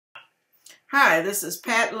Hi, this is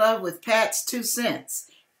Pat Love with Pat's Two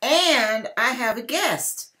Cents. And I have a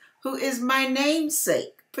guest who is my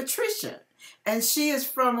namesake, Patricia. And she is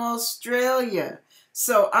from Australia.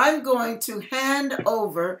 So I'm going to hand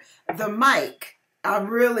over the mic. I'm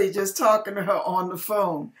really just talking to her on the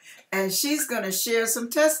phone. And she's going to share some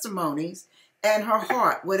testimonies and her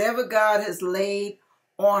heart, whatever God has laid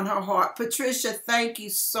on her heart. Patricia, thank you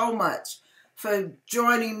so much for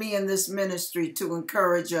joining me in this ministry to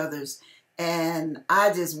encourage others. And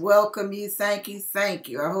I just welcome you. Thank you. Thank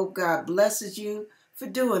you. I hope God blesses you for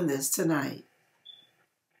doing this tonight.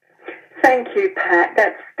 Thank you, Pat.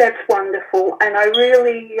 That's wonderful. And I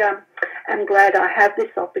really am glad I have this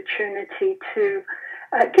opportunity to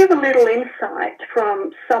give a little insight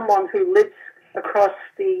from someone who lives across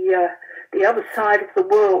the other side of the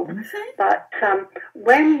world. Mm-hmm. But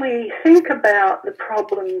when we think about the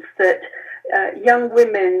problems that young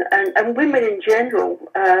women and women in general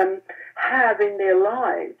have in their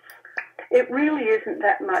lives, it really isn't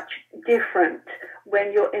that much different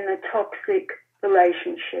when you're in a toxic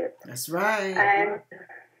relationship. That's right.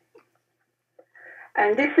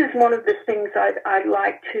 And this is one of the things I'd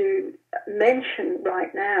like to mention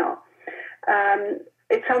right now.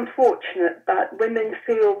 It's unfortunate, but women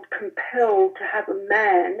feel compelled to have a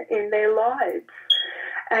man in their lives.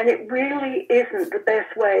 And it really isn't the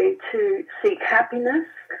best way to seek happiness.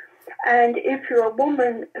 And if you're a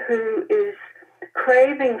woman who is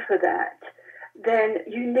craving for that, then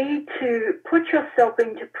you need to put yourself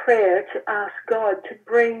into prayer to ask God to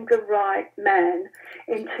bring the right man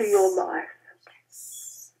into your life.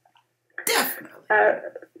 Definitely.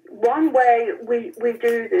 One way we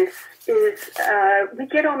do this is we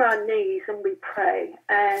get on our knees and we pray,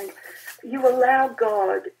 and you allow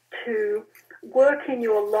God to work in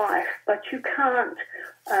your life, but you can't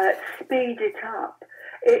speed it up.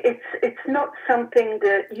 It's not something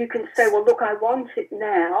that you can say, well, look, I want it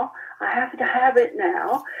now. I have to have it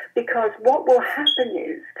now, because what will happen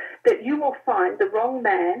is that you will find the wrong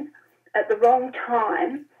man at the wrong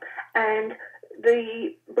time, and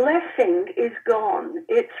the blessing is gone.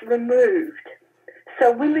 It's removed.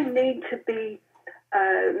 So women need to be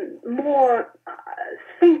more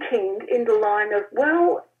thinking in the line of,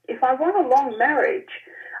 well, if I want a long marriage,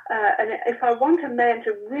 and if I want a man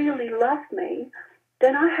to really love me,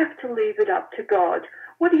 then I have to leave it up to God.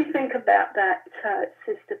 What do you think about that,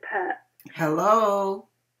 Sister Pat? Hello.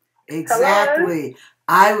 Exactly.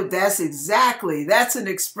 Hello? That's an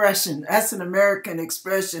expression. That's an American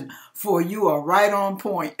expression for you are right on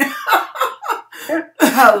point.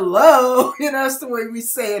 Hello. That's the way we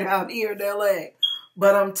say it out here in LA.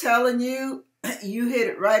 But I'm telling you, you hit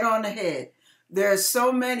it right on the head. There are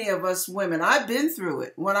so many of us women. I've been through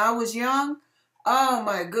it. When I was young, oh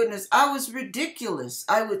my goodness, I was ridiculous.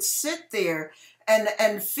 I would sit there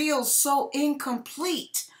and feel so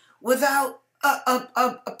incomplete without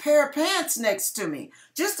a pair of pants next to me.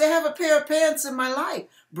 Just to have a pair of pants in my life.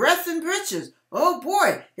 Breath and britches. Oh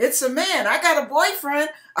boy, it's a man. I got a boyfriend.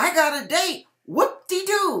 I got a date.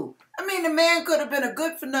 Whoop-de-doo. I mean, the man could have been a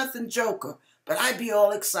good-for-nothing joker, but I'd be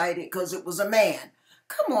all excited because it was a man.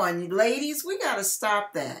 Come on, ladies, we got to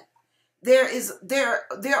stop that. There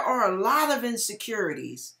are a lot of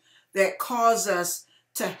insecurities that cause us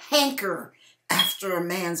to hanker after a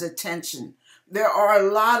man's attention. There are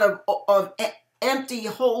a lot of empty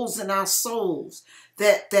holes in our souls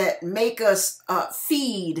that make us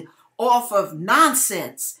feed off of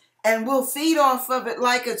nonsense, and we'll feed off of it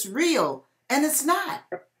like it's real, and it's not.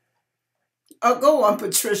 Oh, go on,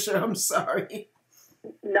 Patricia. I'm sorry.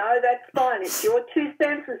 No, that's fine. It's your 2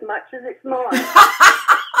 cents as much as it's mine.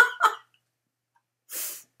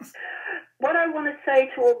 What I want to say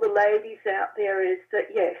to all the ladies out there is that,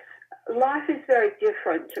 yes, life is very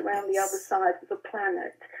different around the other side of the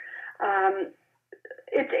planet.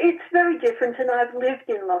 It's very different, and I've lived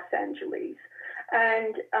in Los Angeles,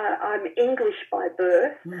 and I'm English by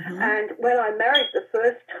birth. Mm-hmm. And when I married the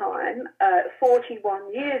first time,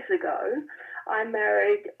 41 years ago, I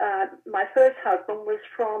married, my first husband was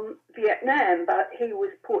from Vietnam, but he was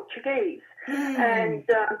Portuguese. And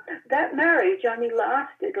that marriage only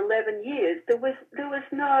lasted 11 years. There was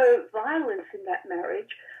no violence in that marriage,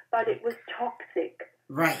 but it was toxic.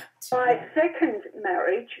 Right. My second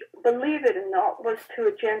marriage, believe it or not, was to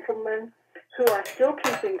a gentleman who I still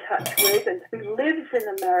keep in touch with and who lives in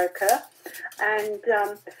America. And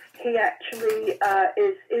he actually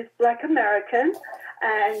is Black American.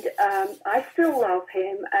 And I still love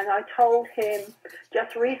him, and I told him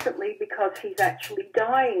just recently, because he's actually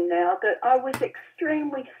dying now, that I was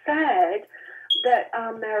extremely sad that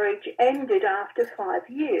our marriage ended after 5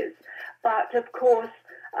 years. But, of course,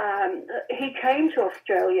 he came to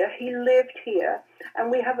Australia, he lived here, and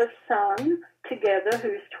we have a son together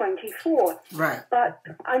who's 24. Right. But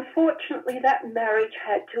unfortunately, that marriage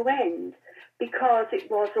had to end because it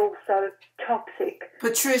was also toxic.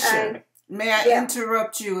 Patricia, And, may I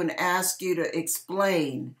interrupt you and ask you to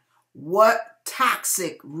explain what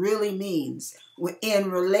toxic really means in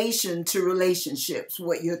relation to relationships,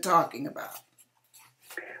 what you're talking about?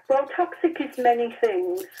 Well, toxic is many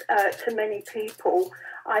things to many people.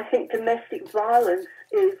 I think domestic violence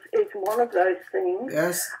is one of those things.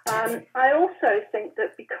 Yes. I also think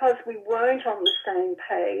that because we weren't on the same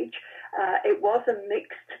page, it was a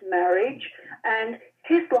mixed marriage, and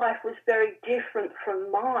his life was very different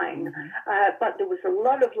from mine, but there was a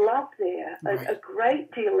lot of love there, a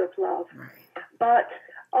great deal of love. Right. But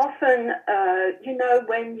often,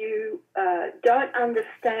 when you don't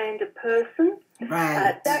understand a person,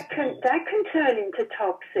 that can turn into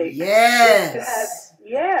toxic. Yes.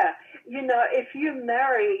 If you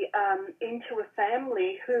marry into a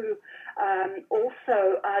family who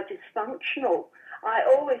also are dysfunctional,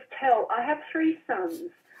 I have 3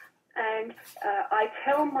 sons, and I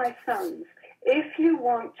tell my sons, if you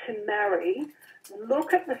want to marry,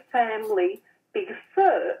 look at the family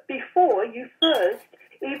before you first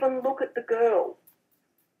even look at the girl.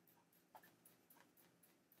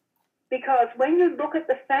 Because when you look at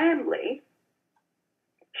the family,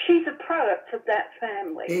 she's a product of that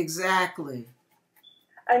family. Exactly.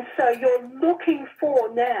 And so you're looking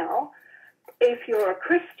for now, if you're a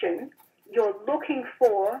Christian, you're looking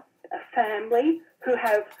for a family who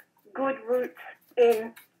have good roots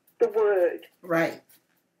in the Word. Right.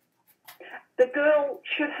 The girl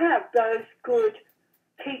should have those good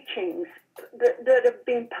teachings that have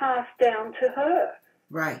been passed down to her.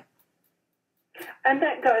 Right. And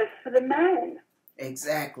that goes for the man.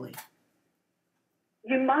 Exactly.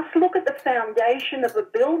 You must look at the foundation of a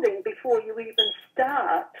building before you even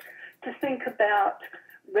start to think about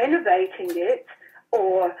renovating it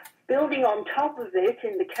or building on top of it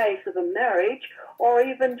in the case of a marriage, or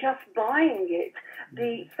even just buying it.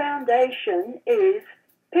 The foundation is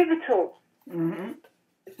pivotal. Mm-hmm.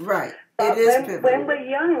 Right. But it is pivotal. When we're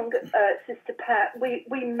young, Sister Pat,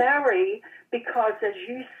 we marry because, as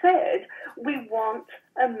you said, we want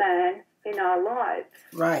a man in our lives.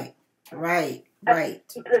 Right. Right. And right.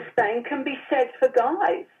 the same can be said for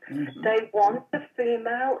guys. Mm-hmm. They want the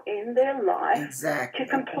female in their life to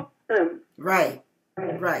complete them. Right.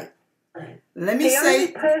 Right. Let me the say,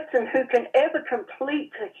 only person who can ever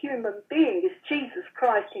complete a human being is Jesus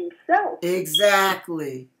Christ himself.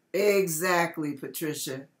 Exactly,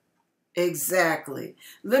 Patricia. Exactly.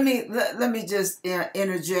 Let me just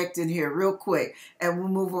interject in here real quick, and we'll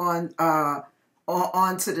move on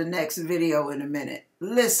to the next video in a minute.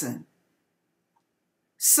 Listen,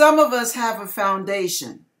 some of us have a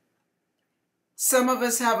foundation. Some of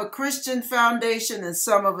us have a Christian foundation, and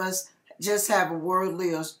some of us just have a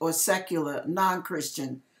worldly or secular,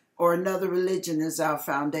 non-Christian, or another religion as our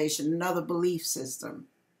foundation, another belief system,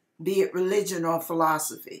 be it religion or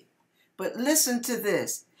philosophy. But listen to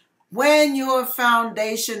this. When your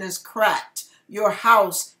foundation is cracked, your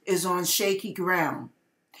house is on shaky ground.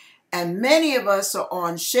 And many of us are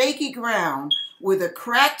on shaky ground with a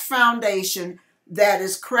cracked foundation that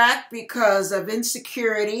is cracked because of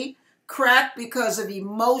insecurity, cracked because of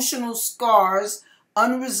emotional scars,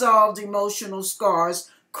 unresolved emotional scars,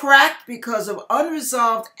 cracked because of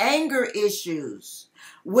unresolved anger issues,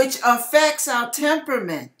 which affects our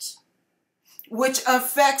temperament, which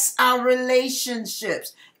affects our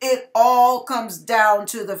relationships. It all comes down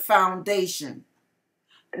to the foundation.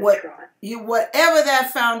 Whatever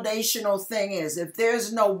that foundational thing is, if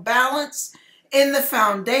there's no balance in the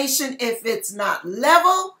foundation, if it's not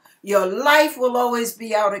level, your life will always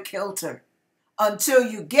be out of kilter until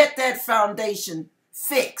you get that foundation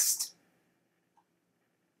fixed.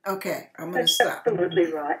 Okay, I'm going to stop.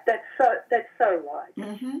 Absolutely right. That's so right.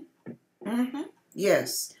 Mm-hmm. Mm-hmm.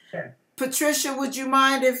 Yes. Yeah. Patricia, would you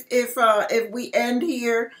mind if we end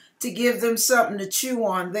here to give them something to chew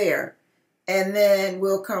on there, and then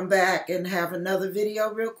we'll come back and have another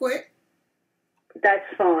video real quick? That's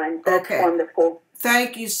fine. That's wonderful.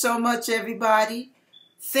 Thank you so much, everybody.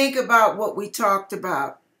 Think about what we talked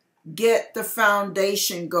about. Get the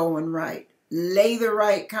foundation going right. Lay the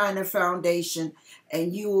right kind of foundation,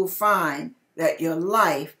 and you will find that your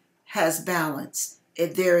life has balance.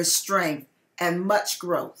 If there is strength and much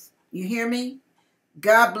growth. You hear me?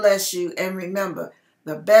 God bless you. And remember,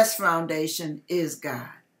 the best foundation is God.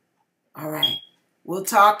 All right. We'll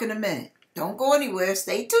talk in a minute. Don't go anywhere.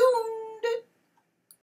 Stay tuned.